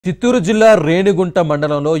చిత్తూరు జిల్లా రేణిగుంట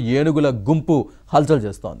మండలంలో ఏనుగుల గుంపు హల్చల్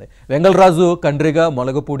చేస్తోంది. వెంగళరాజు, కండ్రిగ,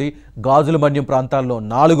 మొలగపూడి, గాజుల మన్యం ప్రాంతాల్లో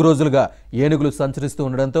 4 రోజులుగా ఏనుగులు సంచరిస్తూ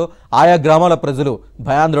ఉండడంతో ఆయా గ్రామాల ప్రజలు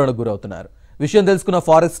భయాందోళనకు గురవుతున్నారు. విషయం తెలుసుకున్న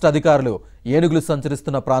ఫారెస్ట్ అధికారులు ఏనుగులు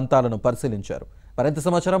సంచరిస్తున్న ప్రాంతాలను పరిశీలించారు. మరింత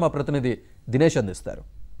సమాచారం మా ప్రతినిధి దినేష్ అందిస్తారు.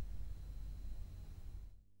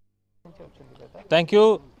 Thank you.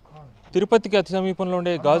 తిరుపతికి అతి సమీపంలో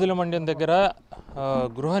ఉండే గాజుల మండ్యం దగ్గర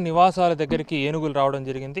గృహ నివాసాల దగ్గరికి ఏనుగులు రావడం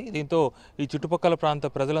జరిగింది. దీంతో ఈ చుట్టుపక్కల ప్రాంత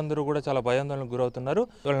ప్రజలందరూ కూడా చాలా భయాందోళనకు గురవుతున్నారు.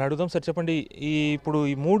 వాళ్ళని అడుగుదాం. సార్ చెప్పండి, ఇప్పుడు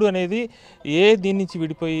ఈ 3 అనేది దీని నుంచి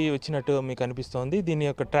విడిపోయి వచ్చినట్టు మీకు అనిపిస్తోంది? దీని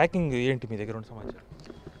యొక్క ట్రాకింగ్ ఏంటి మీ దగ్గర ఉన్న సమాచారం?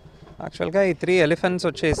 యాక్చువల్గా ఈ 3 ఎలిఫెంట్స్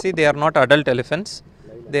వచ్చేసి they are not adult elephants,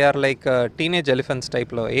 they are like teenage elephants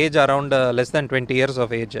టైప్లో, age around less than 20 years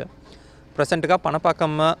of age. ప్రజెంట్గా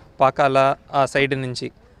పనపాకమ్మ, పాకాల ఆ సైడ్ నుంచి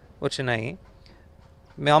వచ్చినాయి.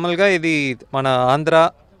 మామూలుగా ఇది మన ఆంధ్ర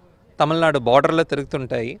తమిళనాడు బార్డర్లో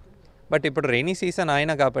తిరుగుతుంటాయి. బట్ ఇప్పుడు రైనీ సీజన్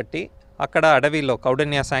అయినా కాబట్టి అక్కడ అడవిలో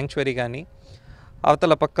కౌడన్య శాంక్చురీ కానీ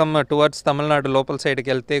అవతల పక్కం టువర్డ్స్ తమిళనాడు లోపల సైడ్కి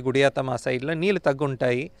వెళ్తే గుడియాతమ ఆ సైడ్లో నీళ్ళు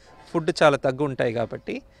తగ్గుంటాయి, ఫుడ్ చాలా తగ్గుంటాయి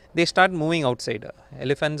కాబట్టి they start moving out side.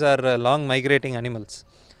 Elephants are long migrating animals.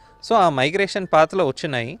 So ఆ మైగ్రేషన్ పాత్లో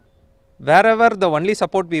వచ్చినాయి. Wear ever the only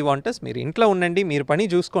support we want is మీరు ఇంట్లో ఉండండి, మీరు పని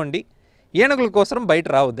చూసుకోండి, ఏనుగుల కోసం బయట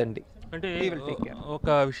రావద్దండి. అంటే ఒక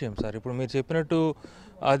విషయం సార్, ఇప్పుడు మీరు చెప్పినట్టు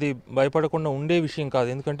అది భయపడకుండా ఉండే విషయం కాదు.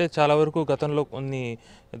 ఎందుకంటే చాలా వరకు గతంలో కొన్ని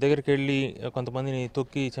దగ్గరికి వెళ్ళి కొంతమందిని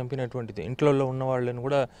తొక్కి చంపినటువంటిది. ఇంట్లో ఉన్న వాళ్ళని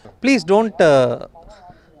కూడా please don't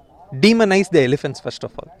డీమనైజ్ the elephants first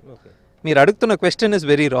of all. మీరు అడుగుతున్న question is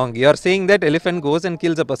very wrong. You are saying that elephant goes and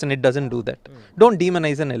kills a person. It doesn't do that. Don't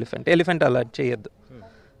డీమనైజ్ an elephant. Elephant అలా చేయొద్దు.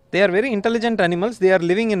 They are very intelligent animals. They are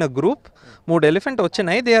living in a group. 3 elephant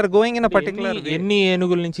వచ్చినాయి. They are going in a particular. ఎన్ని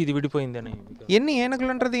ఏనుగుల నుంచి ఇది విడిపోయిందని? ఎన్ని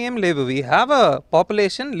ఏనుగులు అంటది ఏం లేవు. We have a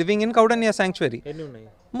population living in Koundinya sanctuary.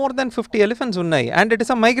 More than 50 elephants ఉన్నాయి. And it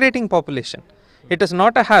is a migrating population. It is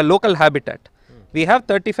not a local habitat. We have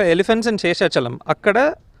 35 elephants in Seshachalam. అక్కడ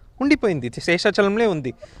ఉండిపోయింది, శేషాచలంలో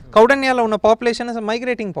ఉంది. కౌడన్యాలో ఉన్న population is a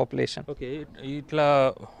migrating population. Okay, ఇట్లా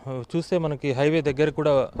చూస్తే మనకి highway దగ్గర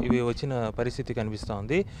కూడా ఇవి వచ్చిన పరిస్థితి కనిపిస్తూ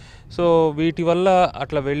ఉంది. సో వీటి వల్ల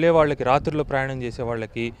అట్లా వెళ్ళే వాళ్ళకి, రాత్రుల్లో ప్రయాణం చేసే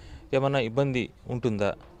వాళ్ళకి ఏమన్నా ఇబ్బంది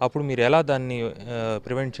ఉంటుందా? అప్పుడు మీరు ఎలా దాన్ని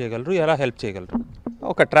ప్రివెంట్ చేయగలరు, ఎలా హెల్ప్ చేయగలరు?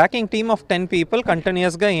 ఒక ట్రాకింగ్ టీమ్ ఆఫ్ 10 people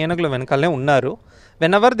కంటిన్యూస్గా ఏనుగుల వెనకాలనే ఉన్నారు.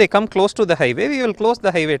 whenever they come close to the highway, we will close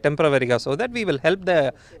the highway temporarily so that we will help the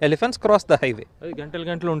elephants cross the highway. అది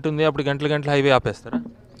గంటలు ఉంటుంది. అప్పుడు గంటలు highway ఆపేస్తారా?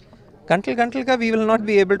 గంటలుగా we will not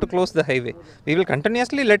be able to close the highway. We will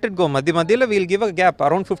continuously let it go. మధ్యలో we will give a gap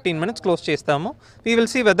around 15 minutes close చేస్తాము. We will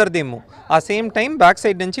see whether they move. ఆ same time back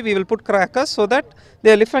side నుంచి we will put crackers so that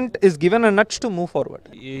the elephant is given a nudge to move forward.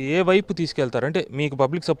 ఏ వైపు తీసుకెళ్తారు? అంటే మీకు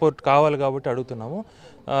public support కావాలి కాబట్టి అడుగుతున్నాము.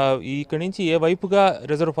 ఇక్కడ నుంచి ఏ వైపుగా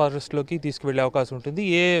రిజర్వ్ ఫారెస్ట్లోకి తీసుకువెళ్ళే అవకాశం ఉంటుంది?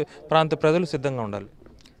 ఏ ప్రాంత ప్రజలు సిద్ధంగా ఉండాలి?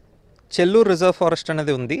 చెల్లూరు రిజర్వ్ ఫారెస్ట్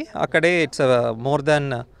అనేది ఉంది. అక్కడే it's more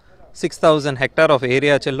than 6,000 hectares of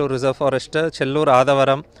area. Chelluru reserve forest, Chelluru,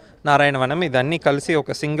 ఆదవరం, Narayanavanam ఇదన్నీ కలిసి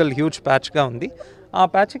ఒక సింగిల్ హ్యూజ్ ప్యాచ్గా ఉంది. ఆ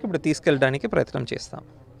ప్యాచ్కి ఇప్పుడు తీసుకెళ్ళడానికి ప్రయత్నం చేస్తాం.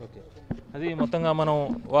 ఓకే, అది మొత్తంగా మనం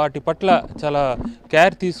వాటి పట్ల చాలా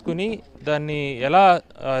కేర్ తీసుకుని దాన్ని ఎలా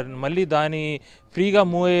మళ్ళీ దాని ఫ్రీగా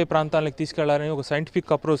మూవ్ అయ్యే ప్రాంతాలకు తీసుకెళ్లాలని ఒక సైంటిఫిక్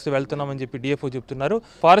అప్రోచ్ వెళ్తున్నామని చెప్పి డిఎఫ్ఓ చెప్తున్నారు.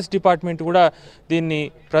 ఫారెస్ట్ డిపార్ట్మెంట్ కూడా దీన్ని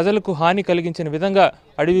ప్రజలకు హాని కలిగించిన విధంగా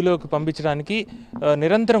అడవిలోకి పంపించడానికి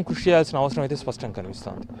నిరంతరం కృషి చేయాల్సిన అవసరం అయితే స్పష్టంగా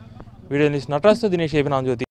కనిపిస్తోంది. వీడియో నుంచి నటరాజ్తో దినేష్, ABN జ్యోతి.